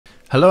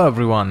Hello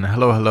everyone,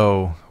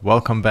 hello,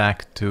 welcome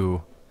back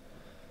to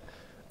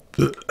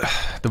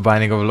the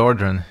Binding of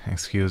Lordran,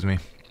 excuse me.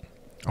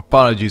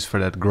 Apologies for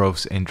that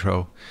gross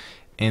intro.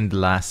 In the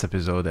last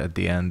episode at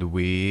the end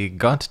we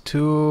got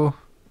to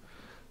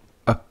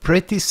a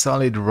pretty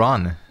solid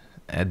run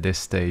at this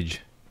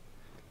stage.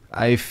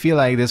 I feel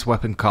like this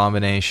weapon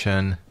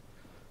combination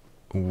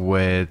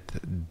with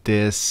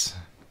this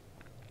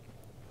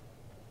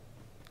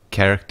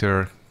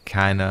character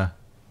kinda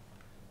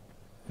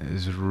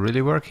is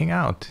really working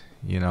out,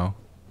 you know.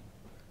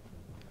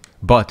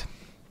 But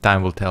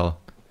time will tell.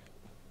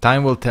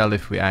 Time will tell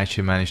if we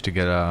actually manage to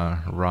get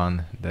a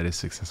run that is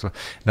successful.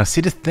 Now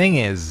see, the thing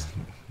is,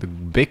 the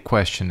big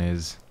question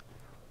is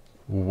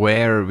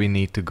where we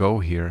need to go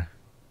here.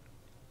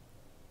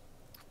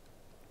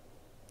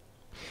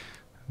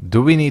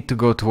 Do we need to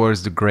go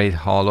towards the Great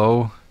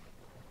Hollow?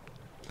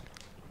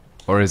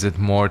 Or is it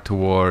more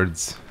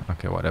towards...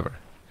 okay, whatever.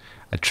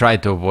 I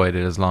tried to avoid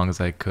it as long as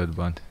I could,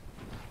 but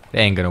it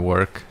ain't gonna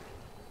work.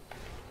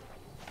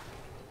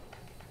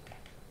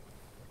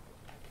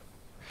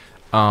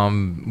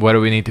 Whether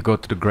we need to go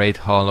to the Great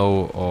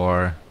Hollow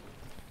or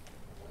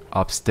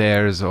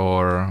upstairs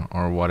or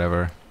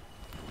whatever.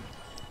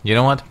 You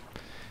know what?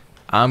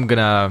 I'm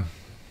gonna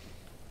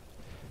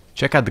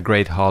check out the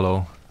Great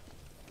Hollow.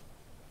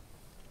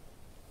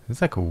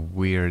 It's like a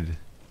weird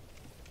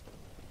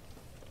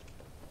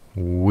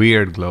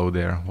glow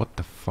there. What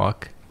the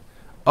fuck?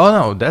 Oh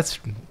no, that's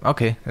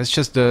okay. That's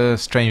just the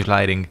strange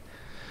lighting.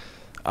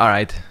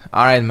 Alright,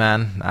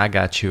 man, I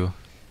got you.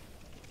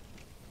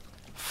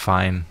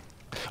 Fine.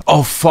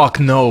 Oh fuck,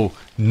 no!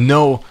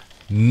 No!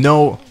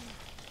 No!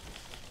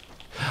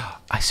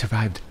 I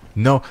survived.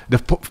 No, the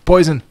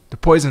poison! The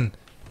poison!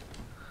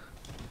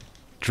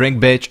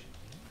 Drink, bitch!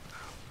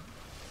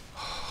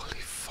 Holy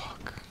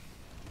fuck.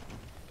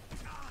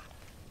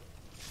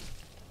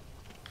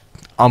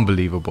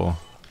 Unbelievable.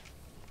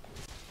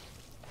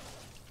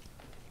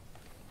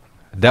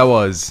 That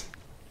was...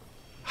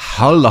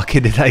 how lucky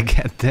did I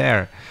get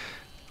there?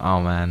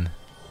 Oh man.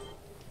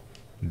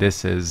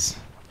 This is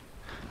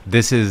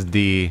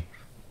the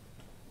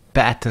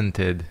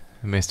patented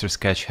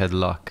MrSketchead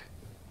luck.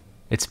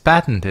 It's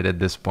patented at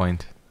this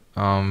point.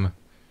 There's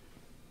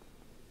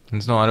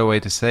no other way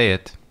to say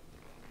it.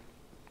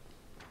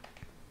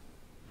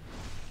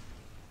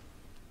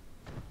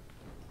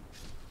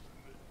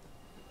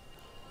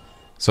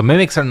 So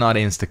mimics are not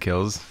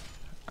insta-kills.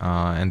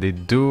 And they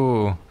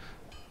do...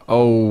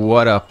 oh,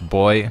 what up,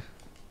 boy?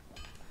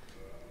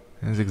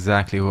 This is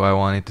exactly who I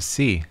wanted to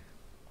see.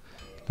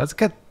 Let's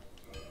get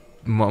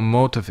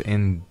mode of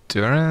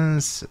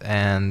endurance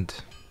and...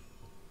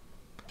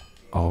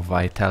 oh,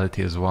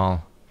 vitality as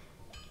well.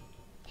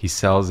 He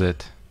sells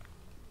it.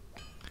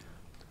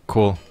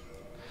 Cool.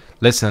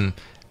 Listen,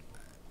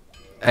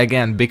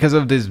 again, because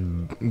of this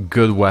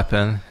good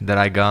weapon that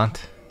I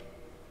got,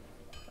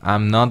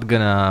 I'm not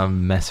gonna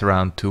mess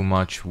around too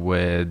much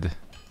with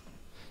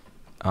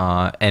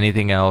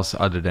anything else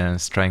other than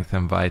strength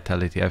and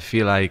vitality. I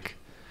feel like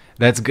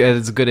that's good.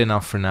 It's good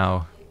enough for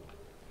now.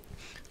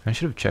 I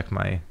should have checked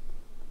my...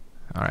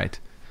 alright,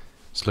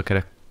 let's look at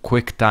a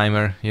quick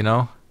timer, you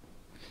know,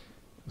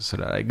 so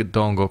that I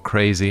don't go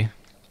crazy.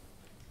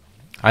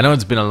 I know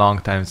it's been a long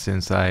time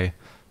since I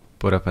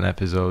put up an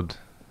episode,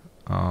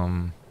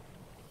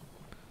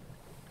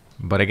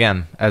 but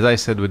again, as I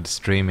said with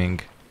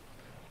streaming,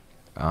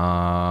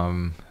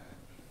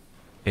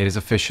 it is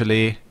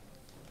officially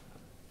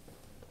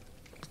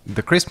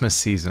the Christmas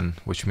season,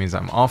 which means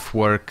I'm off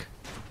work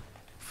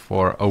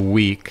for a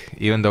week,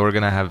 even though we're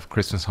gonna have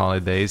Christmas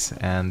holidays,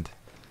 and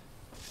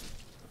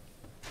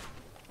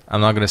I'm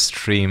not gonna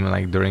stream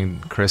like during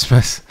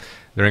Christmas.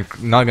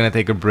 Not gonna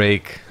take a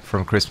break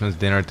from Christmas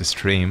dinner to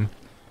stream,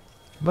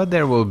 but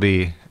there will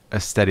be a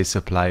steady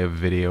supply of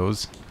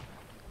videos.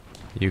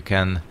 You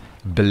can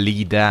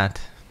believe that.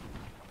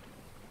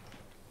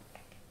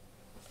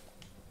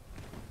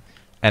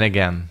 And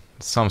again,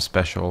 some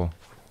special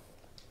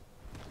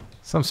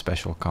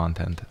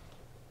content.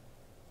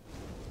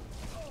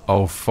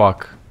 Oh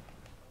fuck.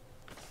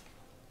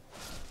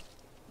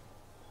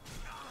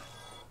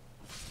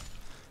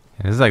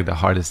 And this is like the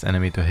hardest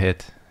enemy to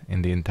hit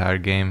in the entire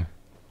game.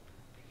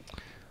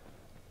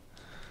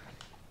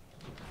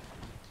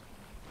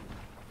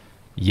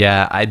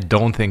 Yeah, I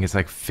don't think it's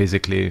like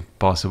physically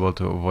possible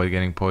to avoid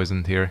getting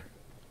poisoned here.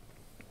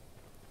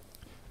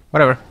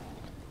 Whatever.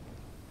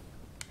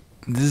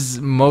 This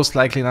is most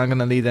likely not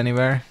gonna lead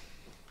anywhere.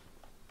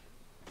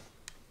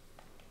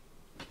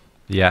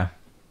 Yeah.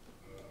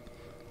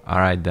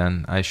 Alright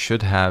then, I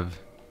should have...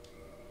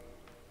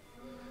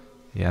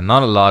 yeah,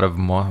 not a lot of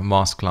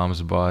moss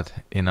clumps, but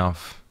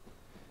enough.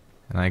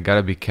 And I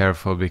gotta be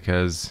careful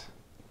because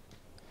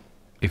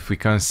if we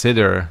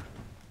consider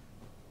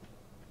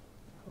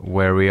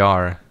where we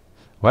are...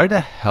 where the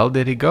hell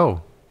did he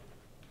go?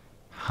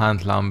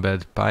 Hunt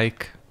Lambed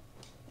Pike.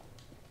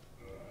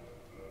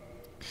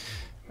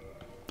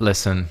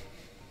 Listen.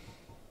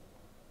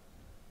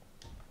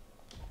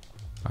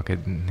 Okay,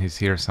 he's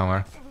here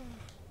somewhere.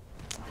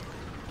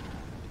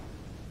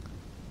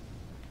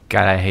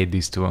 God, I hate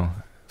these two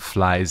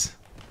flies.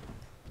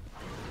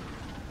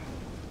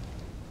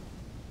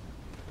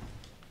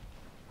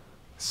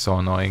 So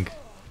annoying.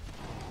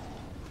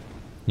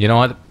 You know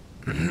what?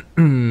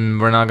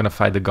 We're not gonna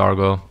fight the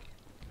gargoyle.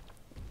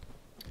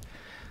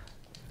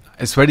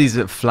 I swear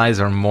these flies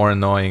are more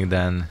annoying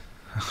than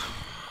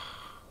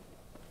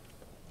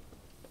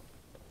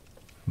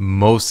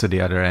most of the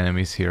other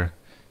enemies here.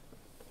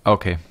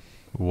 Okay,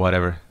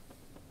 whatever.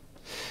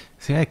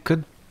 See, I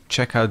could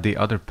check out the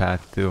other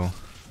path too.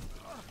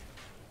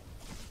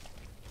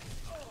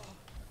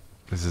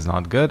 This is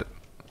not good.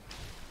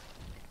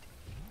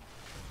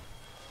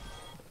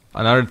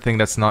 Another thing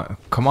that's not...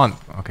 Come on.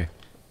 Okay.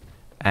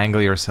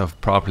 Angle yourself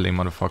properly,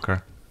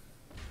 motherfucker.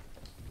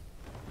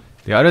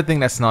 The other thing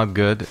that's not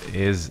good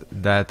is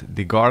that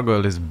the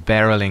gargoyle is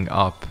barreling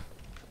up.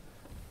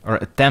 Or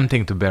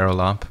attempting to barrel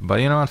up.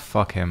 But you know what?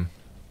 Fuck him.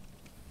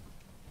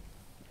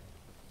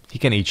 He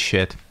can eat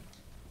shit.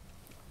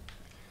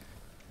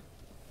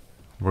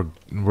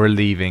 We're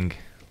leaving.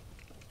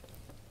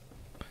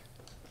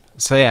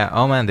 So yeah,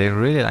 oh man, they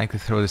really like to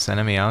throw this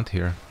enemy out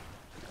here.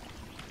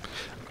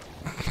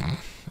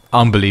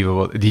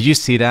 Unbelievable. Did you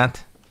see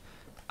that?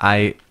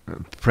 I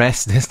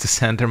pressed this to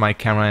center my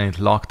camera and it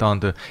locked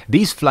onto...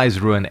 These flies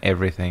ruin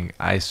everything,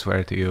 I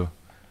swear to you.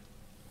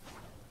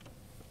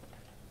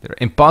 They're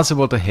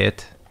impossible to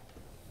hit.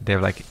 They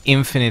have like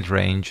infinite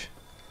range.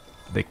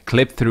 They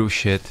clip through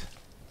shit.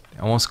 They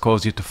almost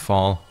cause you to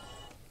fall.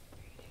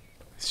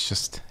 It's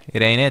just...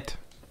 It ain't it.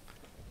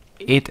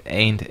 It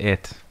ain't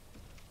it.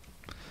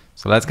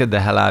 So let's get the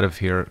hell out of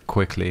here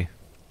quickly.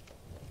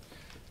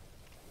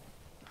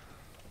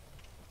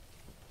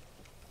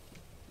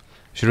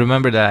 Should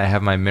remember that I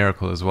have my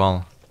miracle as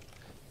well.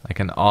 I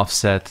can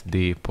offset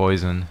the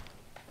poison.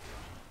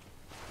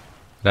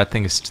 That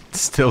thing is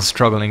still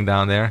struggling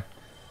down there.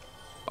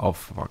 Oh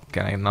fuck,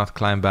 can I not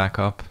climb back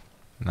up?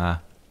 Nah.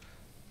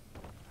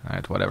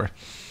 Alright, whatever.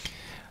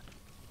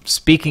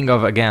 Speaking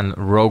of, again,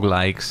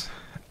 roguelikes,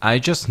 I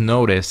just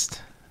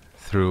noticed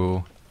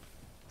through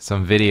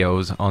some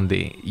videos on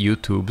the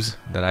YouTubes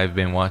that I've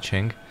been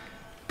watching,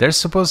 there's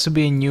supposed to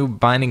be a new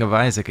Binding of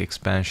Isaac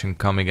expansion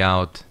coming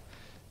out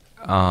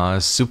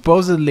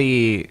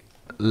supposedly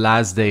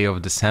last day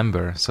of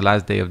December, so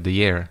last day of the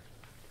year.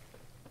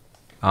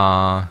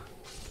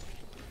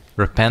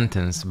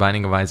 Repentance,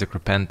 Binding of Isaac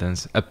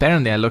Repentance.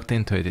 Apparently I looked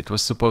into it, it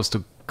was supposed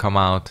to come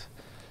out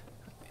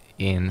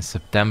in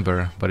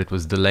September, but it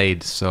was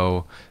delayed,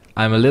 so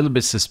I'm a little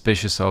bit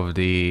suspicious of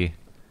the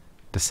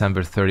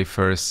December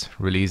 31st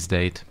release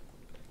date.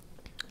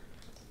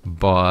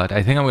 But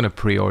I think I'm gonna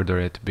pre-order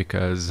it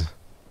because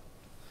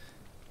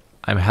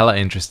I'm hella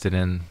interested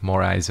in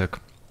more Isaac.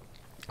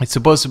 It's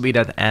supposed to be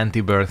that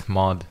anti-birth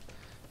mod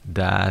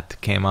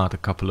that came out a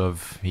couple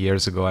of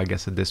years ago, I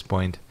guess at this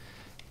point.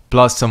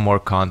 Plus some more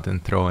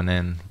content thrown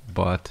in.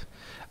 But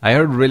I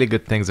heard really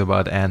good things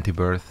about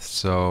anti-birth,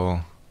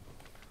 so...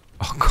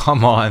 Oh,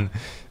 come on.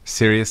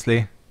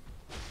 Seriously?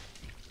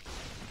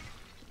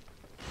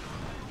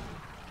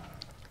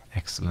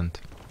 Excellent.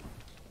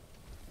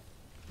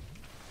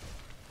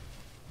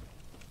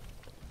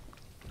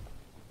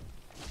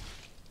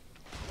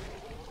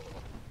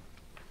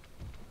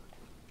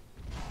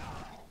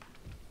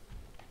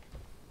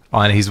 Oh,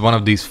 and he's one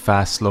of these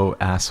fast, slow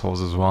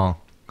assholes as well.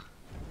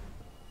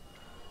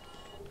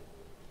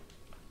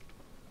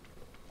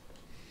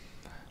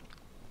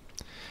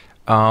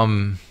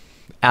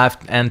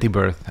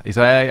 Anti-birth.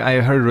 So I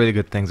heard really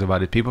good things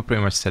about it. People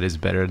pretty much said it's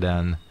better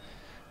than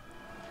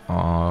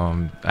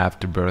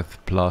Afterbirth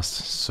Plus.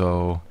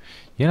 So,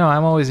 you know,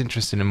 I'm always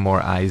interested in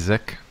more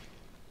Isaac.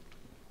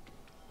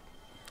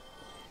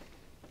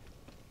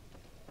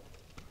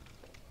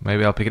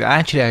 Maybe I'll pick it.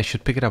 Actually, I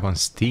should pick it up on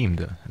Steam,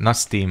 though. Not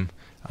Steam,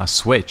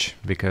 Switch,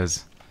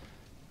 because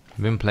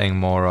I've been playing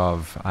more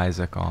of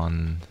Isaac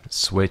on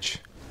Switch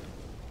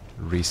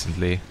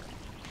recently.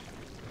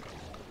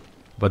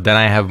 But then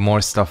I have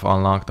more stuff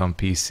unlocked on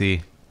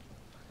PC.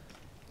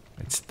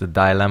 It's the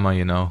dilemma,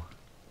 you know.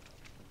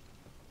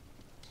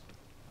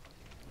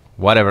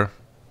 Whatever.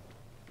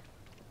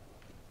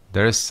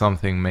 There is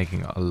something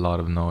making a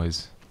lot of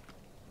noise.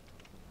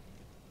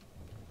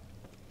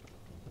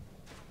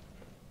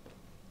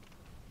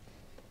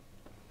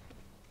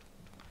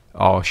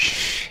 Oh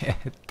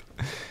shit.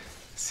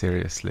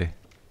 Seriously.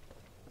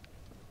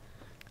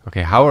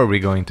 Okay, how are we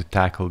going to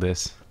tackle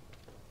this?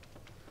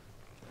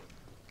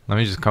 Let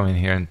me just come in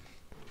here and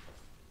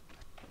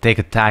take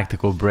a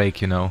tactical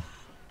break, you know.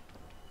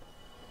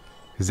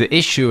 Because the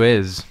issue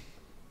is...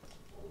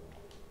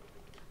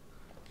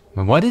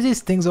 Why do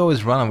these things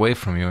always run away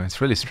from you?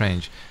 It's really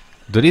strange.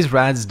 Do these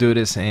rats do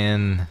this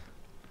in...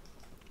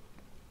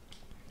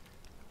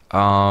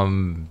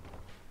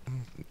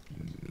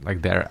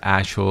 like their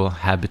actual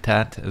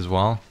habitat as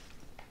well?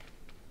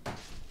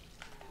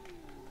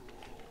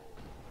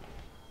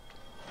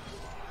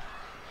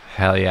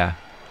 Hell yeah.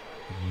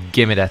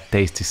 Give me that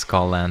tasty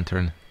skull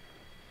lantern.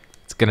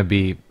 It's gonna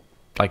be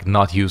like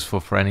not useful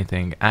for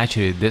anything.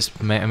 Actually,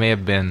 this may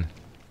have been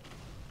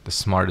the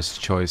smartest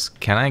choice.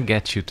 Can I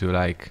get you to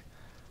like...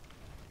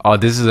 Oh,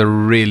 this is a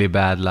really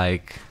bad,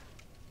 like...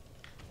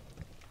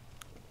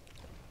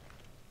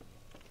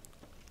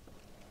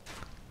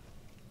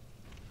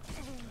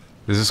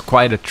 This is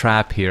quite a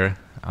trap here.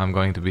 I'm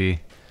going to be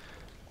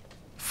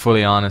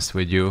fully honest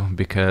with you,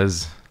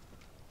 because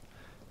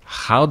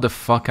how the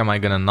fuck am I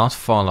gonna not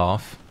fall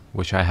off,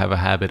 which I have a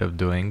habit of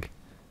doing,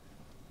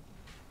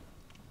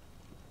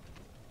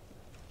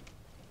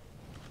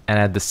 and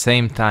at the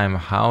same time,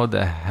 how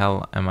the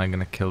hell am I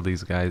gonna kill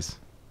these guys?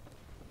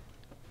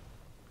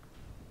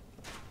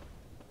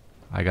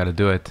 I gotta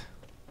do it.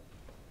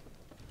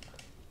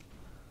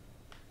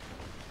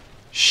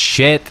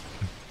 Shit!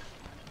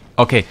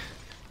 Okay.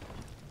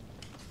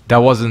 That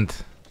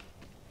wasn't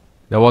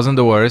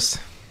the worst.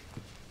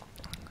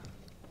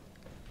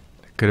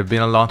 It could have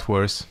been a lot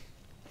worse.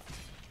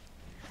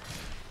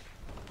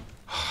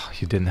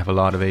 You didn't have a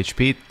lot of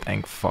HP.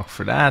 Thank fuck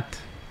for that.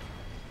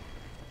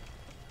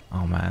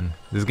 Oh man,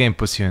 this game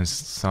puts you in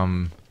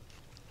some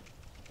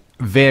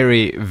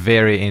very,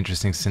 very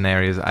interesting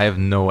scenarios. I have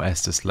no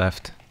Estus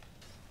left.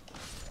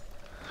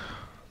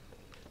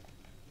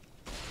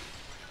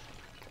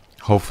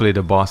 Hopefully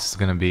the boss is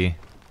gonna be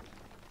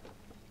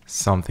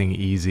something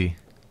easy,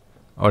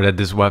 or that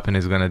this weapon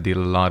is gonna deal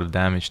a lot of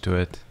damage to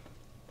it.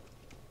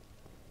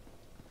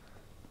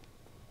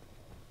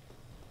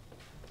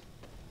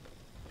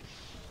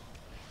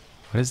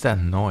 What is that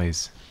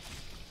noise?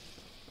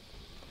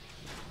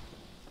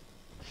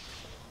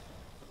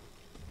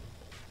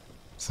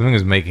 Something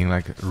is making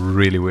like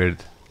really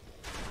weird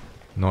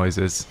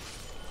noises.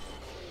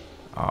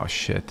 Oh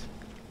shit.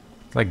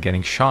 It's like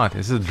getting shot.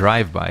 This is a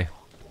drive-by.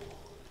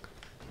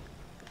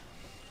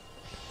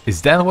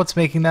 Is that what's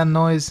making that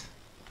noise?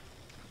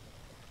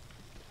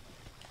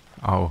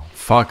 Oh,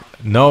 fuck.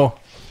 No!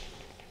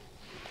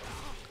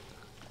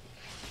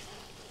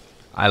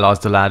 I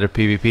lost the ladder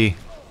PvP.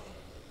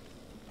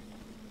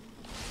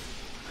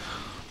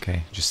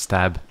 Okay, just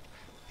stab.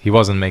 He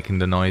wasn't making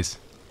the noise.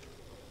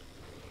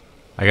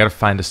 I gotta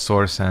find the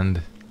source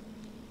and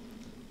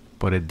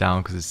put it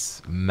down because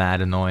it's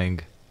mad annoying.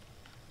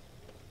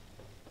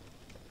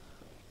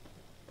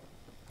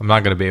 I'm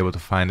not gonna be able to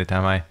find it,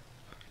 am I?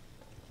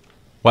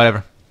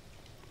 Whatever.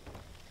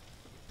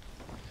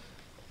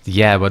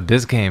 Yeah, but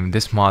this game,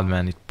 this mod,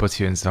 man, it puts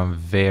you in some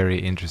very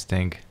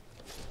interesting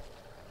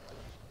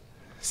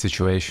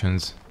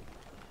situations.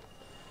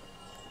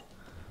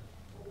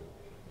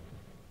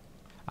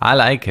 I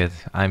like it.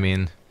 I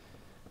mean,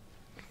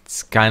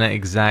 it's kind of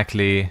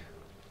exactly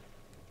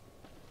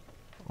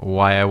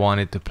why I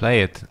wanted to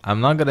play it. I'm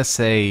not gonna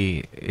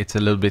say it's a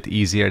little bit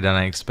easier than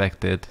I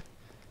expected,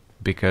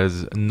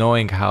 because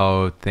knowing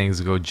how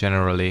things go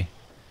generally,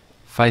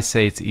 if I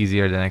say it's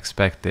easier than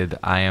expected,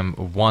 I am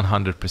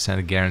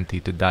 100%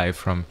 guaranteed to die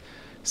from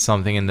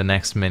something in the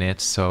next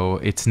minute, so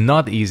it's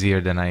not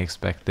easier than I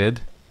expected,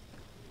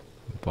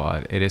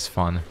 but it is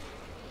fun.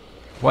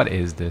 What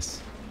is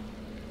this?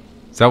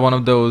 Is that one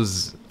of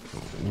those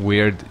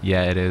weird...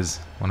 Yeah, it is.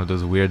 One of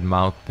those weird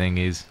mouth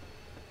thingies.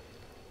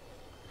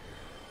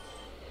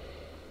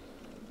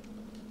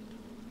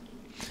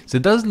 So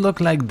it does look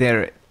like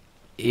there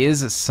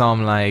is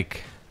some,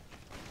 like...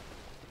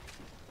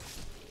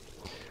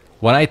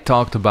 What I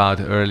talked about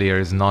earlier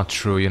is not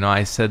true. You know,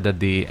 I said that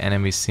the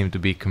enemies seem to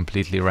be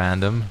completely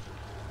random,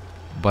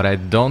 but I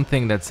don't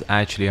think that's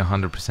actually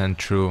 100%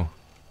 true,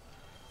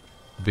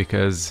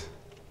 because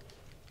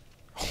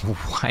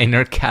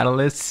Weiner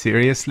Catalyst,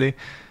 seriously?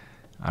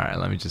 Alright,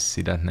 let me just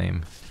see that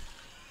name.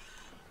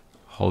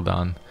 Hold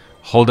on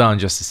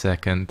just a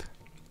second.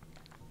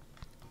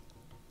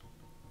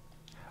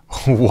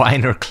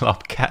 Weiner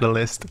Club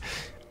Catalyst.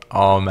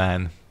 Oh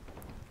man,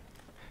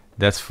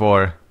 that's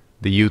for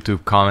the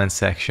YouTube comment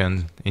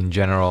section in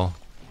general.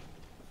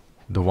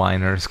 The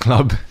Whiners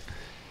Club.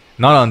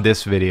 Not on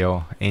this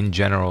video, in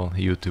general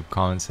YouTube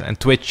comments and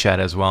Twitch chat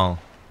as well.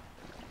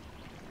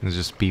 There's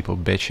just people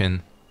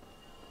bitching.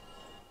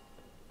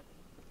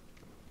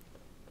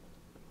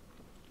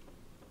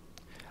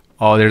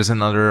 Oh, there's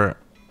another.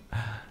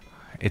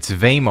 It's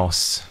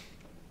Vamos.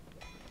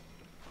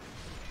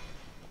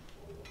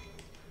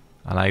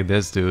 I like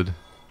this dude.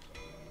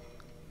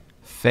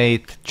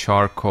 Faith,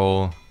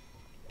 charcoal,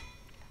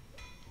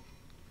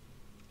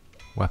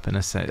 weapon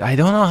ascent. I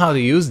don't know how to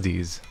use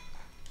these.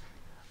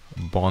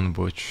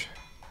 Bonbutch,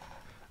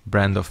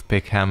 brand of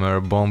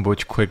pickhammer,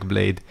 Bonbutch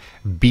quickblade,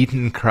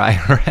 beaten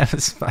crier,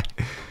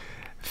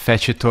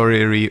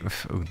 fetchatory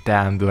reaver.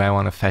 Damn, do I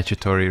want a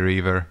fetchatory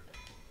reaver?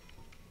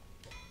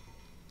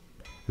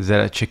 Is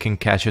that a chicken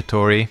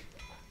cacciatore?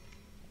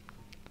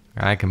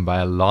 I can buy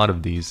a lot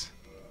of these.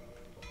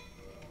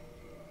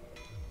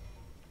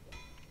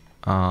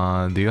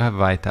 Do you have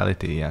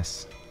vitality?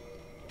 Yes.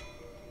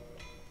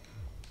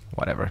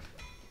 Whatever.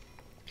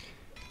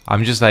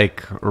 I'm just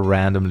like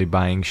randomly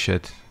buying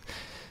shit.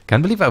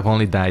 Can't believe I've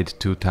only died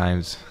 2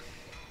 times.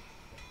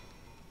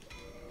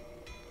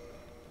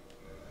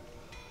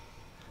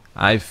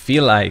 I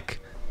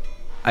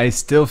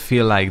still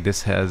feel like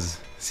this has...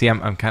 See,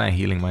 I'm kind of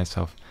healing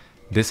myself.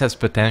 This has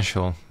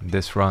potential,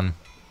 this run.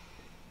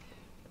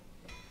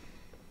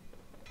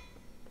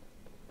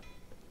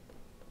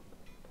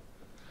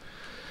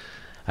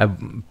 I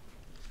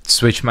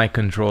switch my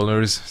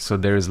controllers so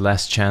there is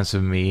less chance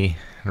of me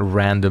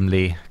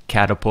randomly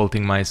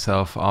catapulting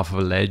myself off of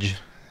a ledge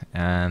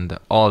and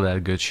all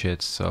that good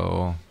shit.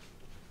 So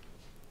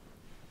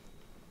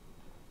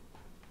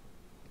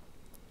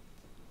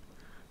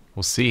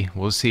we'll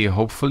see.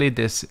 Hopefully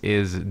this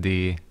is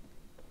the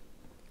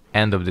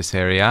end of this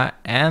area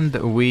and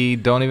we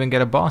don't even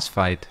get a boss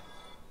fight.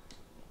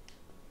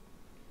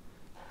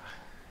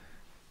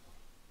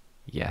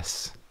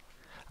 Yes,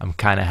 I'm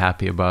kind of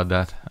happy about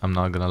that, I'm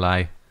not gonna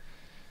lie.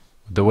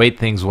 The way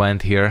things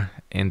went here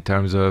in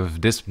terms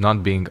of this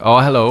not being... Oh,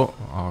 hello.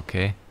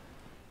 Okay.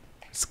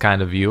 It's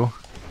kind of you.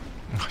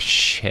 Oh,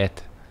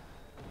 shit.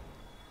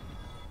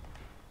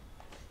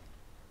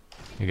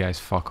 You guys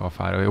fuck off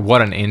out of it.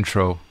 What an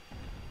intro.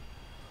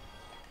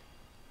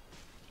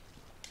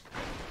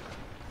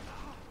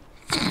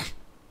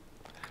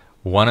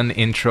 What an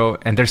intro.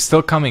 And they're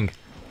still coming.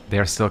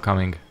 They're still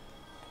coming.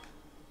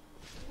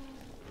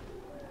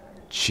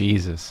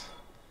 Jesus.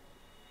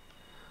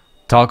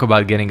 Talk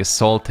about getting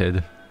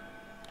assaulted.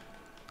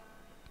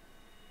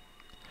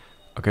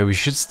 Okay, we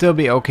should still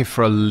be okay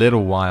for a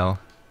little while.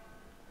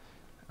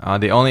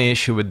 The only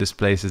issue with this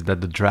place is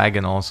that the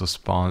dragon also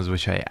spawns,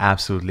 which I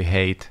absolutely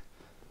hate.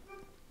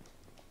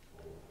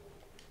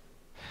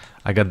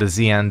 I got the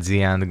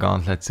Xian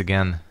gauntlets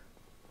again.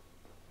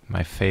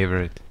 My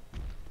favorite.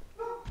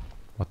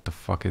 What the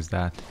fuck is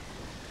that?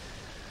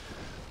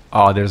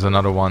 Oh, there's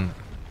another one.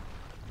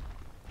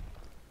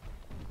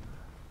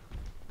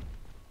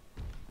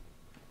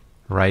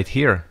 Right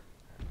here.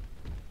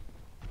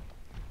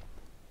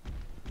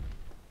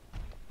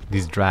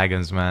 These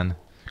dragons, man.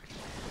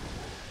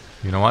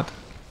 You know what?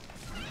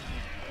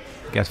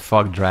 Get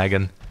fucked,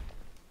 dragon.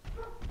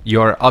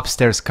 Your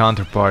upstairs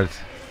counterpart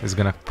is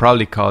gonna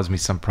probably cause me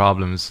some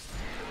problems.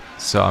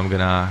 So I'm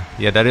gonna...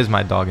 Yeah, that is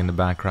my dog in the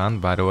background,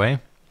 by the way.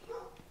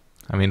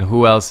 I mean,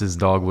 who else's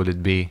dog would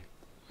it be?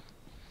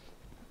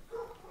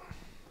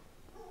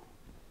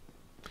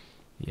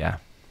 Yeah.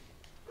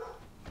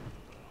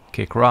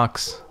 Kick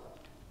rocks.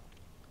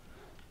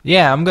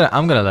 Yeah, I'm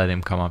gonna let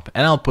him come up,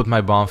 and I'll put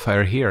my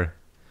bonfire here.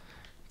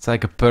 It's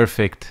like a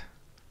perfect...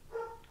 Oh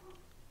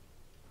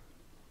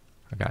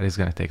god, it's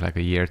gonna take like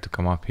a year to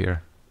come up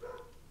here.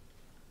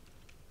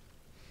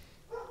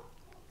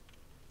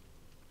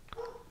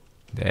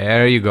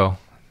 There you go.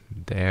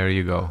 There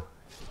you go.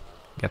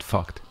 Get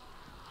fucked.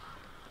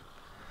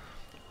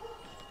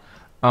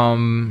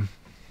 I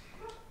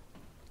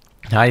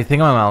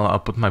think I'll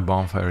put my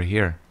bonfire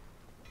here.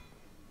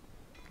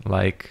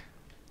 Like...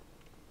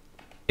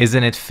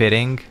 Isn't it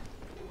fitting?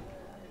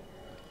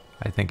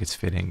 I think it's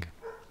fitting.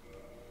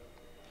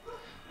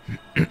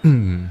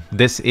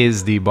 This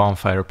is the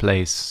bonfire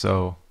place,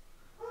 so...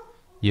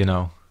 You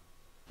know.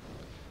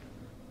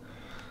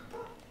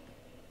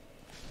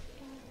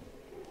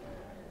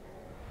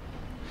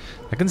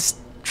 I can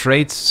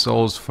trade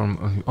souls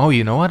from... Oh,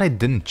 you know what? I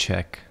didn't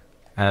check.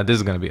 This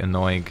is gonna be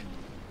annoying.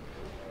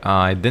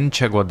 I didn't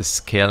check what the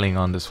scaling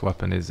on this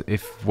weapon is.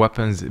 If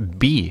weapons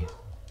B...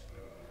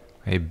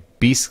 A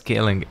B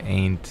scaling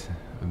ain't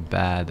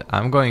bad.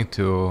 I'm going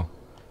to...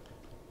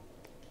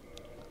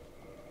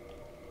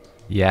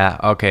 Yeah,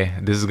 okay.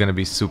 This is gonna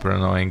be super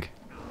annoying.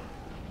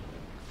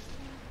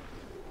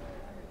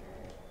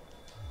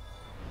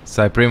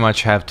 So I pretty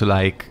much have to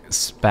like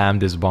spam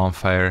this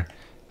bonfire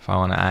if I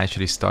want to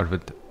actually start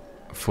with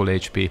full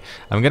HP.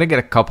 I'm gonna get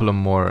a couple of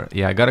more...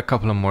 Yeah, I got a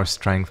couple of more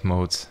strength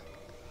modes.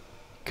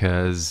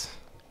 Because...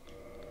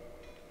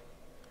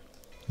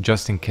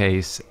 Just in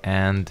case,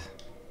 and...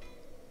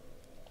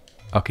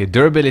 Okay,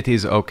 durability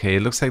is okay.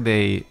 It looks like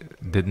they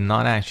did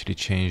not actually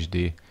change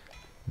the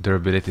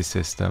durability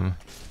system.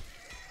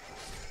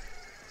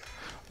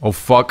 Oh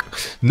fuck.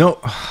 No!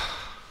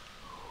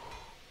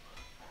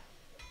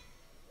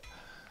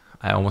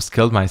 I almost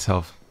killed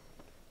myself.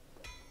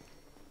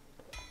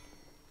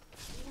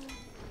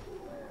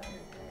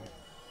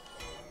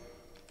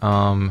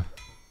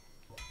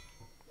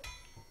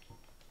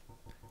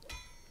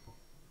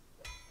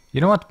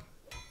 You know what?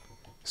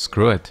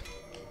 Screw it.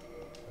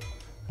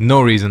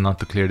 No reason not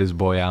to clear this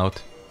boy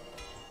out.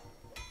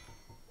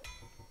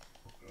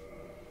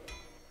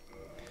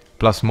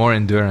 Plus more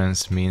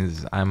endurance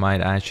means I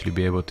might actually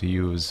be able to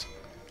use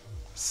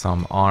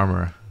some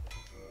armor.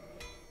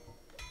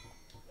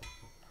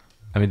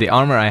 I mean, the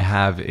armor I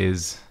have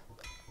is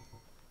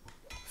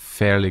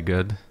fairly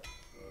good.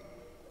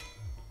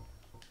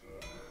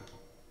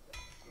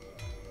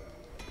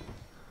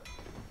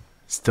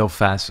 Still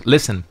fast.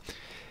 Listen,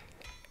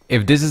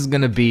 if this is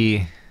gonna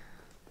be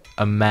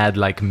a mad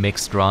like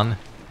mixed run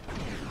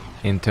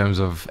in terms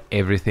of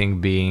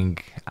everything being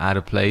out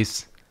of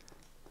place,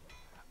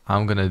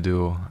 I'm gonna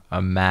do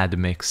a mad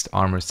mixed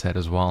armor set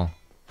as well.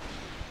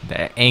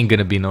 There ain't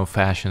gonna be no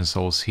fashion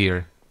souls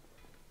here.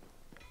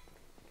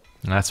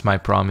 That's my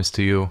promise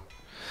to you.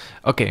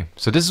 Okay,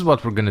 so this is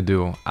what we're gonna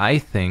do. I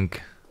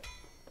think...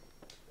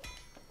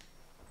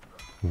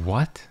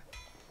 What?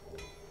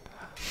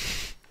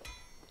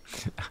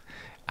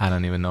 I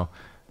don't even know.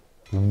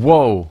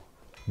 Whoa!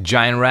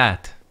 Giant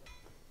rat.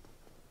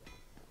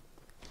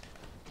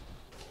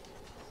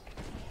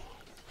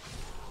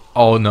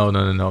 Oh, no,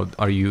 no, no, no.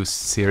 Are you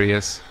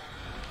serious?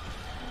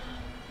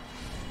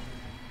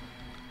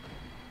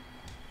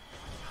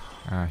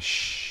 Ah,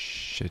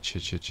 shit,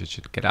 shit, shit, shit,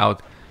 shit. Get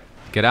out.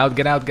 Get out,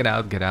 get out, get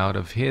out, get out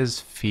of his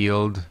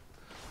field.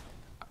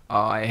 Oh,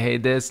 I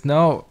hate this.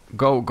 No.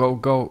 Go, go,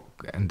 go.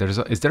 And there's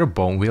a, is there a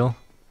bone wheel?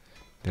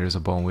 There's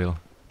a bone wheel.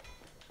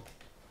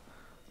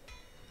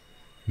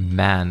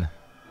 Man.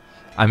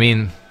 I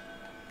mean,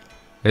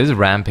 it is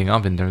ramping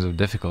up in terms of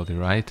difficulty,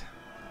 right?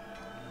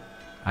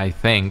 I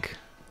think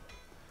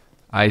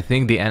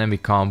the enemy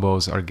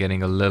combos are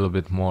getting a little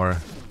bit more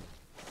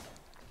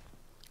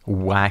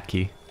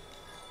wacky.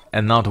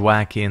 And not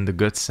wacky in the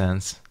good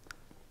sense,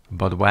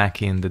 but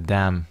wacky in the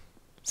damn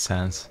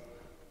sense.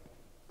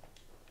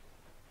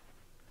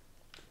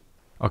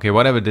 Okay,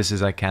 whatever this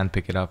is, I can't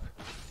pick it up.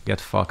 Get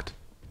fucked.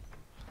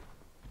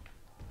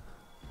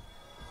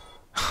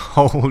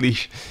 Holy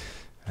sh...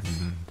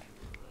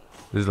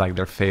 This is like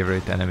their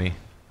favorite enemy.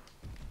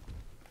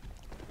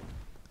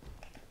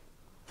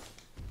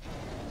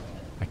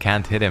 I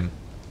can't hit him.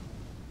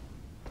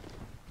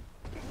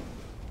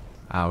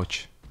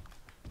 Ouch.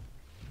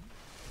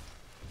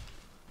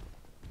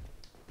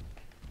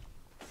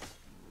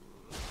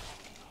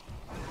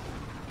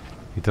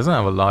 He doesn't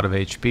have a lot of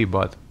HP,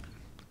 but...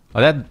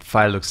 Oh, that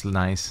file looks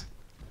nice.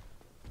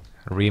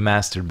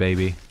 Remastered,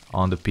 baby,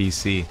 on the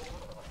PC.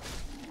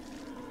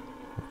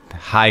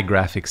 High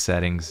graphic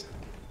settings.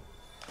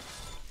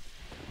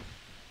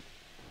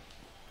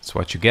 That's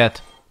what you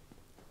get.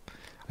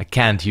 I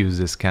can't use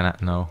this, can I?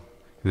 No.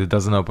 It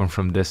doesn't open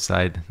from this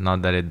side.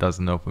 Not that it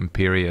doesn't open,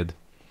 period.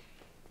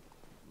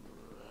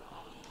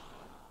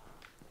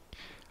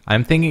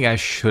 I'm thinking I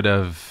should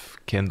have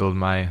kindled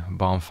my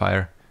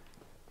bonfire.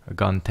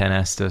 Gone 10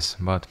 Estus,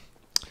 but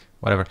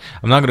whatever.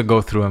 I'm not gonna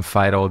go through and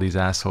fight all these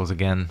assholes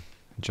again,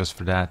 just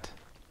for that.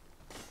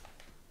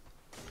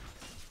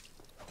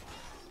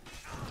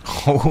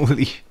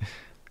 Holy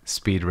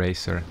speed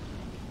racer.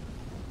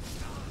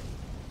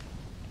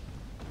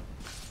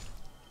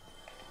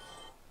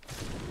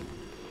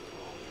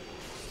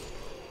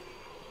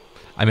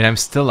 I mean, I'm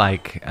still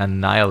like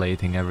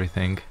annihilating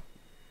everything.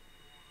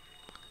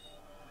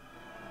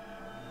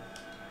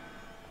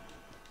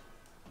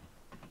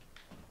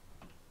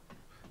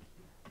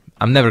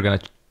 I'm never gonna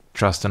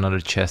trust another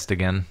chest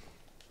again.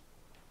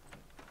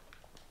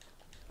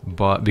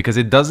 But because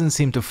it doesn't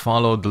seem to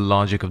follow the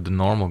logic of the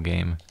normal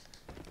game.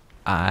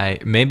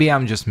 Maybe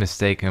I'm just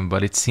mistaken,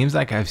 but it seems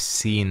like I've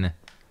seen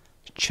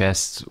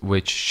chests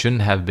which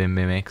shouldn't have been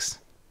mimics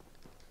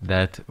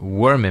that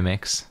were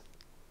mimics,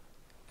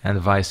 and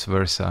vice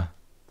versa.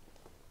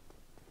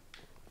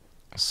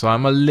 So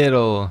I'm a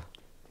little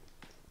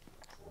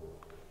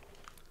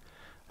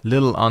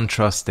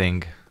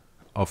untrusting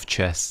of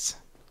chests.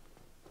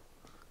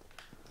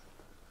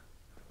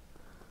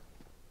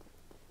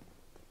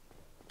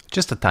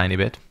 Just a tiny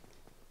bit.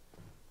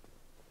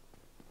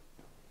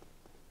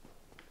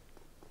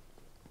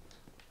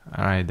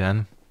 Alright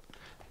then.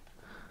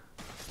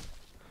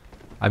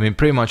 I mean,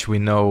 pretty much we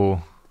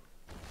know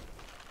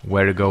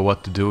where to go,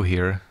 what to do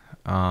here.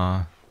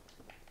 Moeder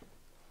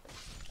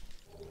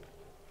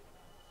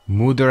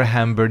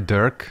Hamber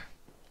Dirk.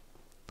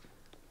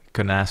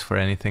 Couldn't ask for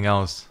anything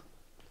else.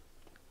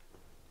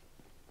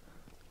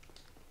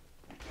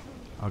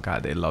 Oh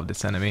god, they love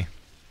this enemy.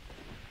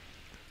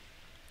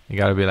 You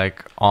gotta be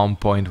like on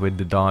point with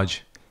the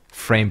dodge.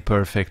 Frame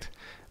perfect.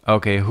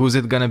 Okay, who's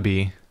it gonna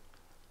be?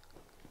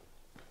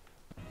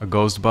 A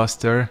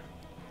Ghostbuster?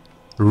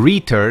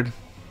 Retard?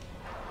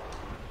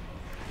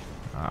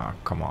 Ah,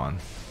 come on.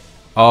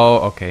 Oh,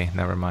 okay,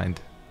 never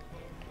mind.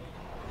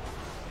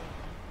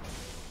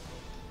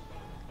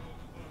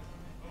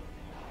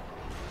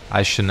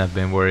 I shouldn't have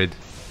been worried.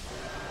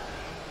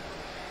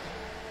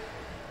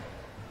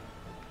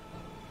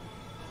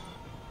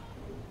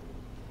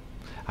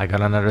 I got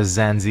another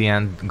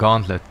Zanzian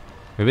gauntlet.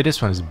 Maybe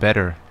this one is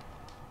better.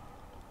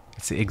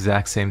 It's the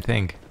exact same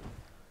thing.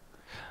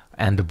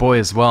 And the boy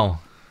as well.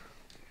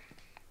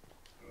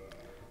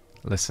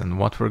 Listen,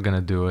 what we're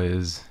gonna do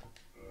is...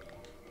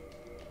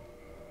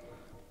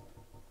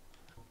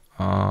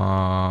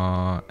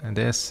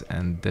 this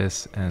and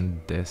this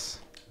and this.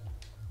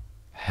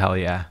 Hell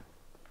yeah.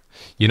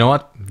 You know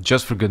what?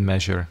 Just for good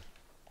measure,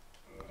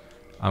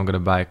 I'm gonna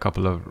buy a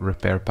couple of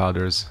repair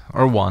powders.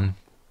 Or one.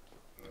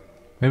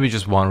 Maybe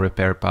just one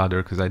repair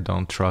powder, because I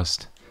don't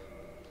trust...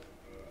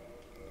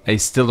 I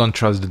still don't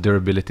trust the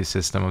durability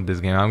system of this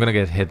game. I'm gonna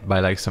get hit by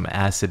like some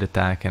acid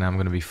attack and I'm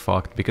gonna be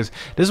fucked. Because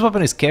this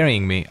weapon is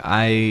carrying me.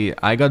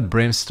 I got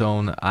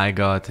Brimstone, I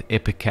got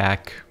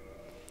Ipecac,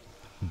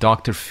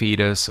 Dr.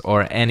 Fetus,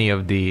 or any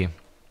of the...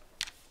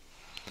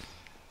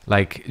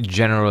 like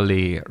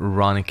generally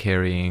run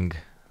carrying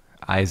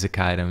Isaac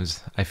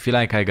items. I feel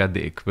like I got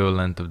the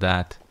equivalent of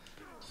that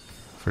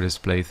for this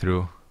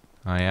playthrough.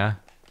 Oh yeah?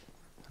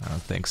 I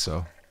don't think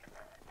so.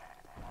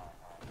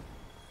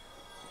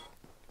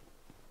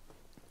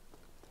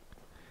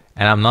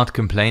 And I'm not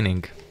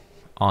complaining.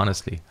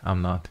 Honestly,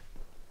 I'm not.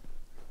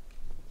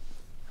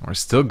 We're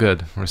still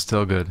good. We're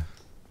still good.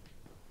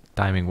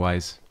 Timing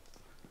wise.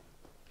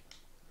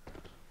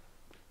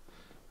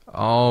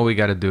 All we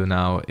gotta do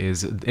now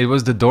is... It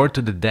was the door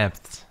to the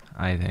depths,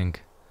 I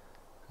think.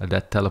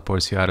 That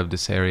teleports you out of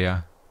this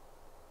area.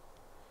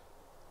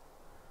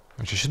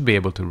 Which you should be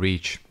able to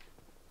reach.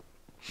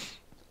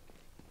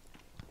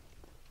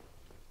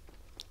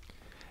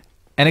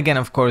 And again,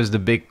 of course, the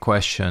big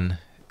question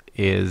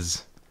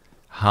is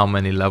how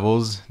many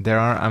levels there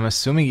are. I'm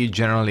assuming you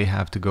generally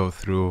have to go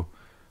through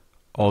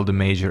all the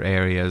major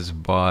areas,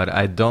 but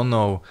I don't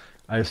know.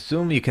 I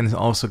assume you can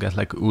also get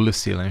like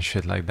Ulusil and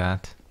shit like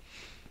that.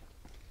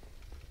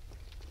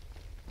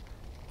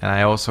 And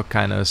I also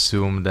kind of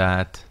assume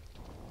that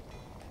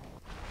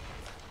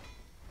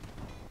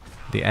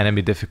the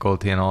enemy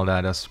difficulty and all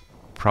that is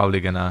probably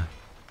gonna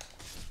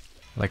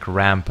like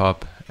ramp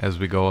up as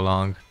we go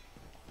along.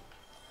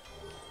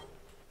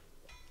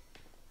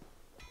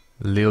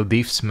 Lil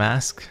Deef's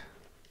mask.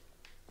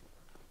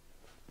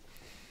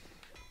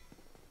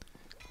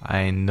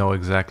 I know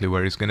exactly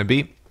where he's gonna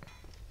be.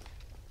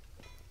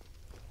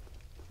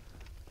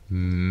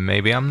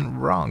 Maybe I'm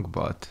wrong,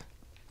 but...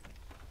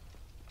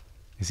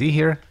 Is he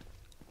here?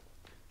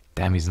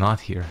 Damn, he's not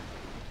here.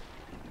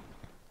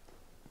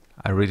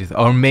 I really...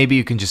 Or maybe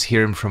you can just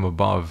hear him from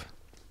above.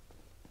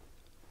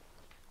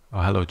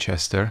 Oh, hello,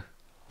 Chester.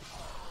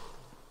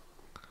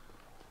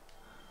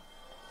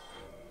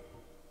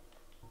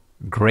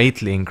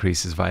 Greatly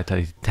increases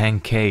vitality.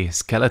 10k.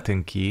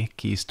 Skeleton key.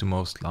 Keys to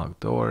most locked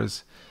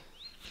doors.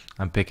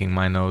 I'm picking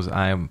my nose.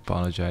 I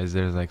apologize.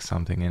 There's like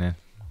something in it.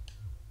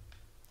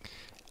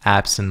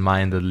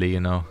 Absent-mindedly, you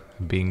know,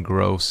 being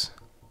gross.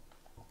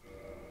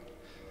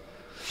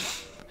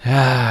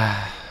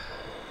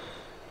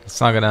 It's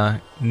not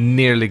gonna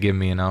nearly give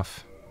me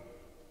enough.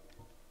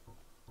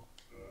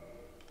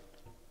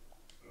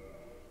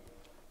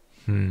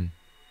 Well,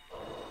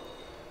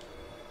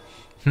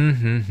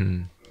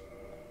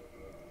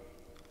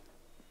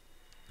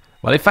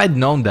 if I'd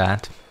known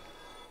that,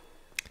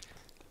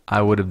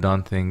 I would have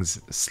done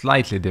things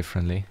slightly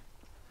differently.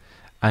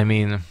 I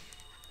mean,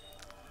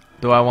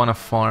 do I want to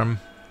farm?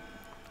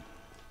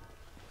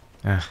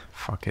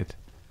 Fuck it.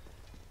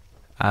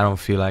 I don't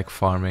feel like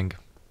farming.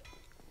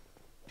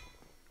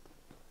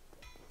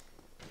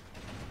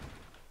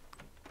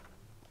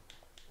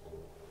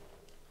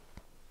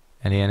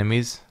 Any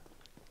enemies?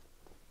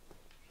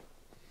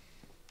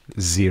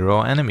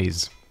 0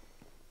 enemies.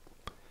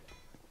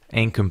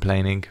 Ain't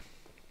complaining.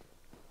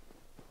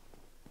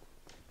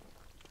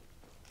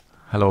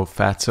 Hello,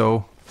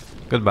 fatso.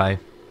 Goodbye.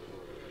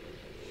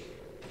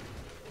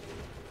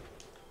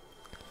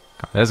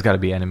 There's gotta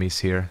be enemies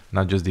here,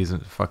 not just these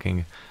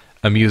fucking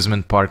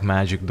amusement park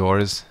magic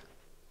doors.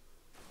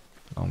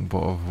 Don't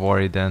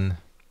worry then.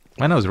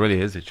 My nose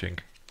really is itching.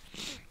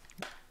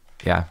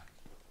 Yeah.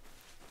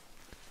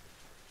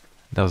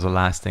 That was the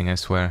last thing, I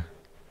swear.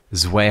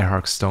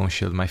 Zweihark Stone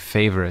Shield, my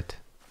favorite.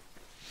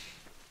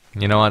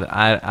 You know what?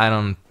 I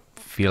don't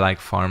feel like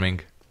farming.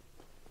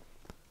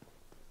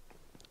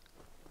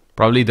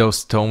 Probably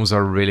those tomes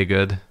are really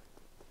good.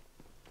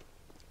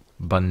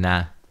 But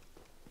nah.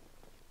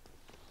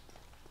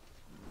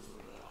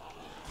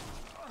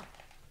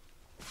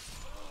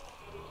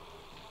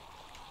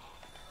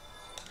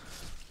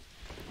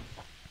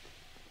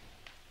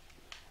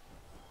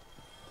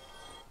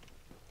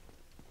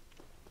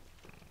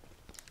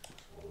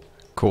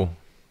 Cool.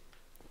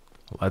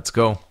 Let's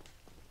go.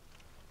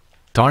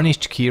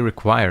 Tarnished key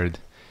required.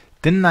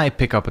 Didn't I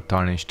pick up a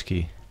tarnished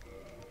key?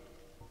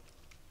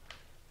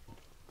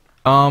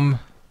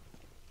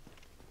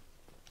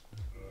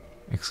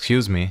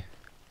 Excuse me.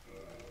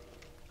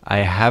 I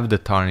have the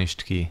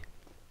tarnished key.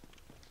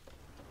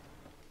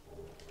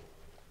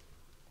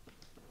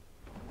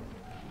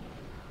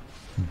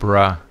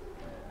 Bruh.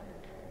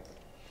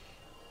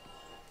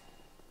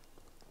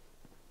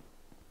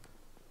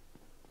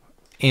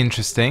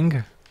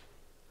 Interesting.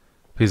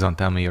 Please don't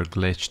tell me you're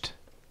glitched.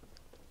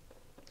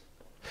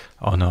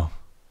 Oh no.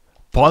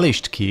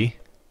 Polished key?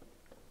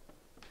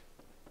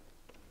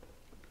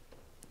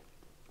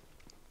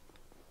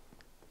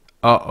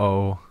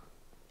 Uh-oh.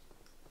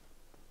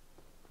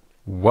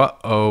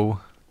 Whoa.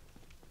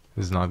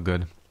 This is not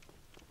good.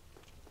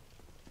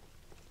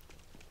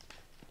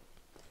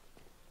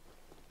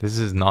 This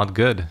is not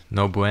good.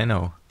 No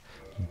bueno.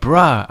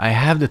 Bruh, I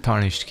have the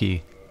tarnished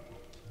key.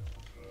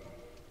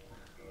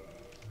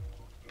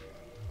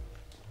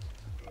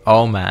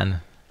 Oh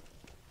man.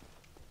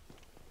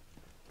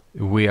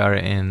 We are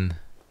in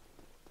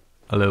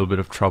a little bit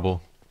of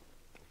trouble.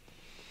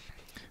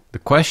 The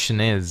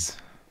question is...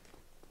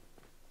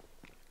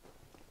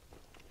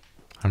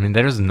 I mean,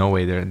 there's no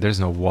way there's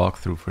no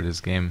walkthrough for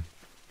this game.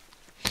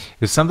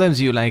 Because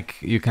sometimes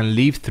you can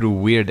leave through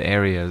weird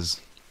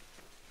areas.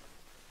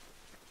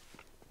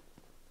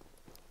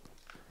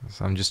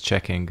 So I'm just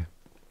checking.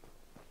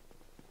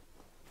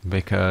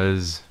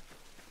 Because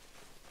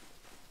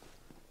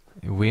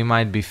we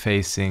might be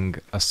facing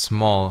a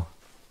small,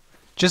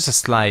 just a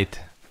slight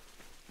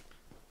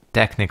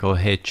technical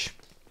hitch.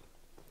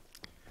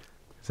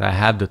 So I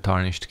have the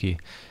tarnished key.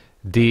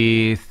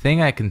 The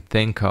thing I can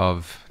think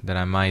of that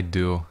I might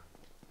do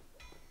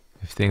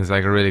if things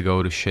like really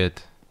go to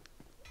shit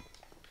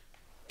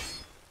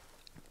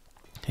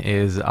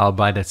is I'll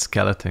buy that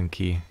skeleton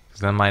key,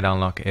 because that might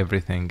unlock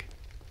everything.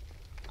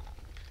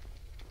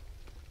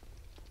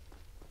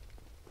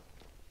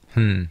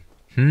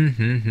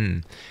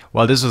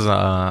 Well, this was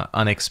an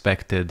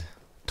unexpected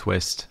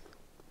twist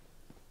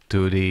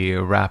to the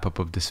wrap-up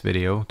of this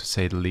video, to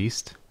say the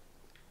least.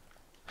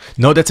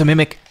 No, that's a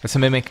mimic! That's a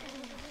mimic!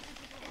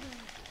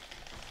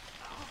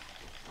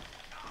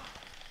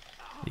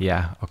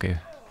 Yeah, okay.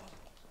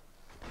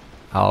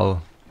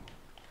 I'll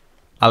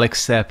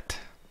accept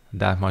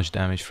that much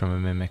damage from a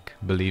mimic,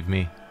 believe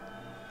me.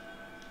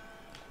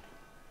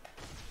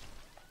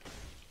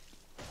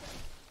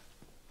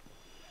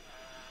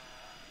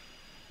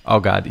 Oh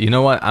god, you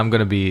know what? I'm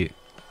gonna be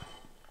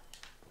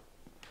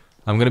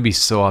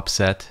so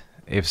upset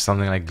if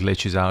something like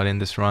glitches out in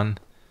this run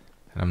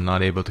and I'm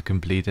not able to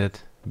complete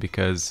it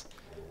because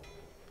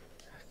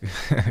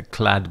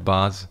clad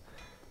boss,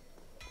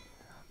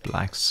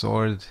 black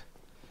sword.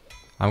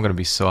 I'm gonna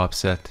be so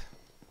upset.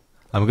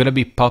 I'm gonna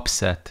be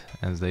popset,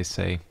 as they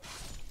say.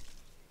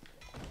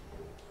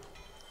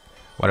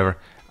 Whatever.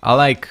 I'll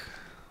like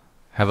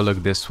have a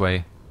look this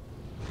way.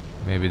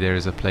 Maybe there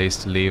is a place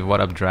to leave.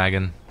 What up,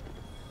 dragon?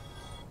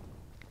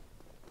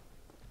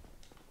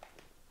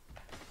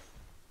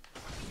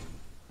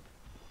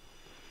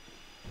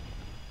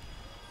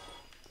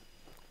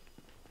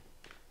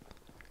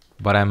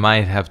 But I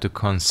might have to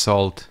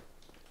consult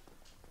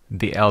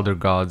the Elder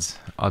Gods,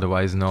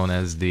 otherwise known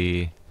as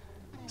the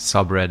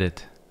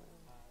subreddit.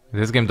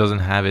 This game doesn't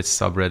have its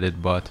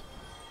subreddit, but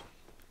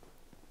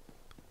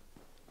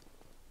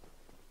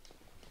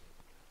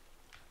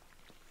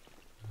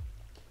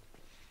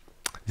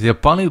the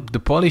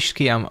polished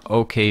key I'm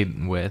okay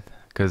with,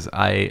 because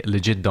I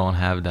legit don't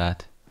have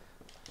that.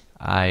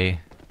 I'm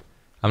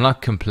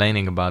not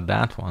complaining about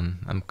that one.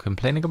 I'm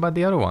complaining about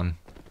the other one.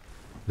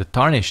 The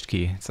tarnished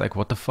key. It's like,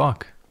 what the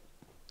fuck?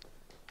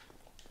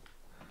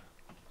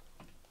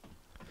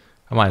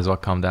 I might as well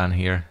come down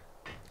here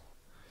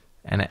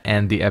and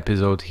end the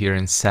episode here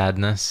in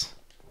sadness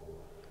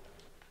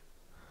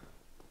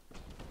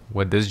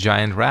with this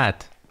giant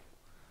rat.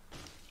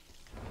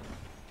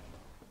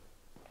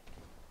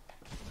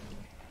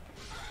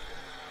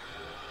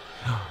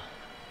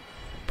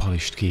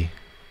 Polished key.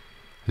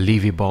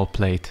 Levy ball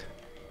plate.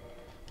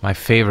 My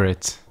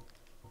favorite.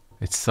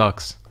 It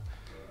sucks.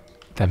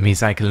 That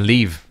means I can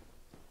leave.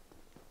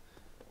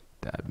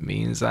 That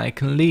means I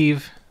can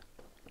leave.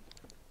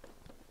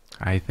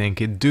 I think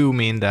it do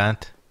mean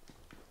that.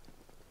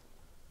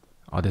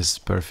 Oh, this is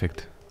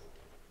perfect.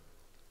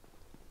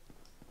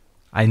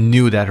 I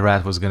knew that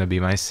rat was gonna be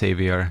my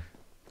savior.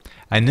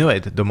 I knew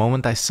it the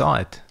moment I saw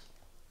it.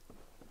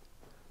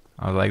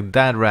 I was like,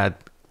 that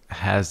rat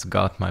has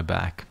got my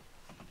back.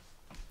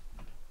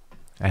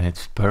 And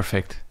it's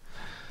perfect.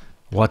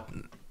 What?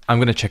 I'm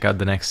gonna check out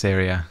the next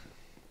area.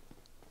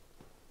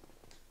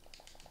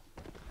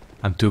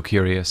 I'm too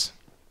curious.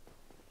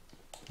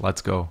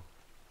 Let's go.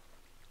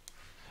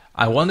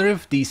 I wonder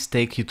if these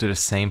take you to the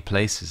same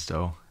places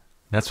though.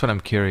 That's what I'm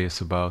curious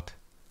about.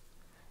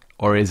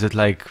 Or is it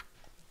like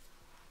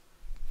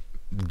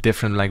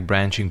different like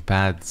branching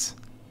paths?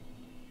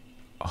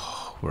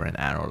 Oh, we're in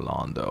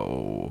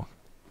Orlando.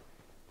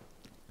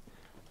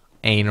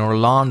 Ain't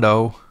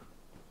Orlando.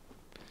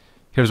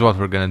 Here's what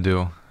we're gonna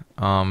do.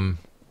 I'm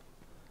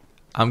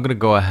gonna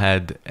go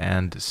ahead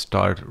and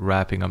start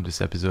wrapping up this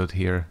episode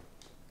here.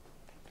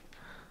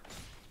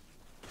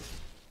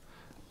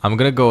 I'm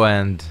gonna go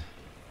and...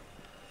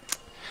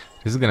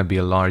 This is gonna be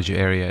a large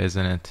area,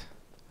 isn't it?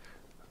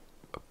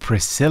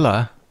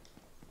 Priscilla?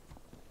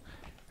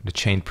 The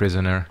chained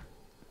prisoner.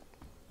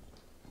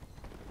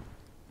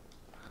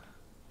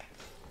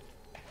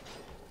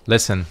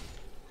 Listen.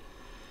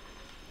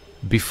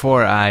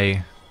 Before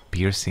I...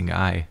 Piercing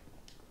eye.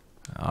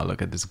 Oh,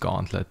 look at this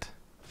gauntlet.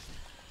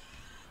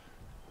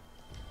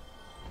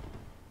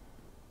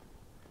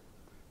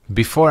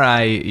 Before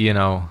I, you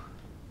know,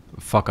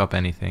 fuck up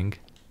anything,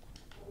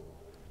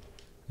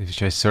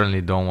 which I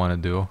certainly don't want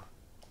to do.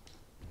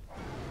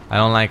 I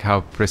don't like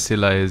how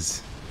Priscilla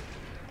is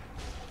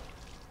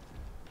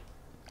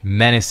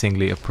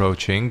menacingly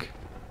approaching,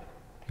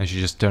 and she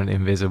just turned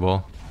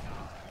invisible.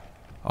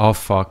 Oh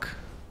fuck.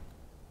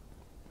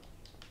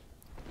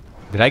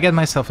 Did I get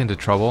myself into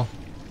trouble?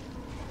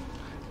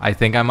 I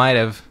think I might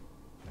have.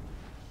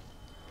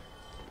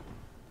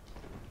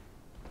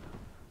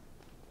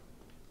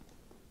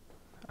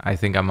 I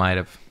think I might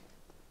have.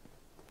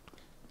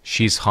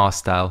 She's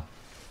hostile.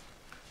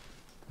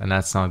 And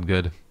that's not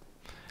good.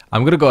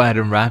 I'm gonna go ahead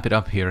and wrap it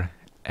up here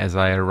as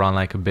I run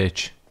like a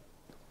bitch.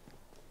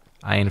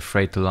 I ain't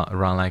afraid to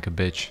run like a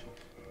bitch.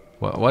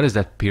 What is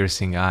that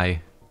piercing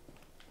eye?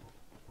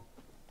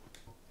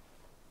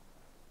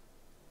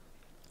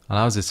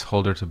 Allows its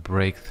holder to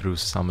break through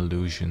some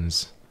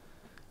illusions.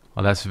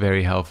 Well, that's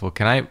very helpful.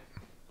 Can I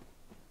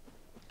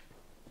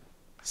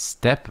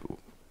step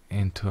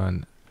into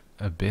an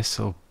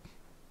abyssal?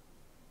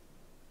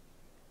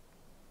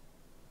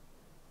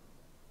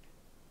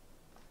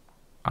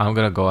 I'm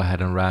gonna go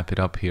ahead and wrap it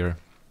up here.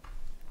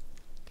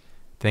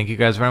 Thank you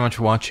guys very much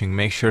for watching.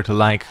 Make sure to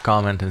like,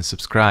 comment and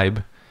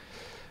subscribe.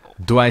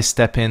 Do I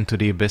step into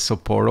the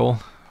abyssal portal?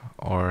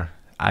 Or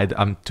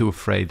I'm too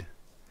afraid.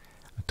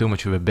 I'm too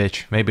much of a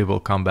bitch. Maybe we'll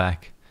come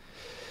back.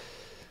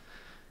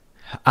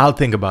 I'll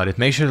think about it.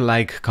 Make sure to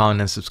like,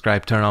 comment, and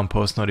subscribe. Turn on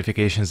post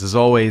notifications. As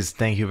always,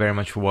 thank you very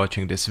much for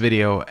watching this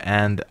video,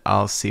 and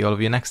I'll see all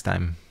of you next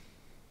time.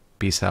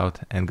 Peace out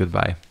and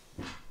goodbye.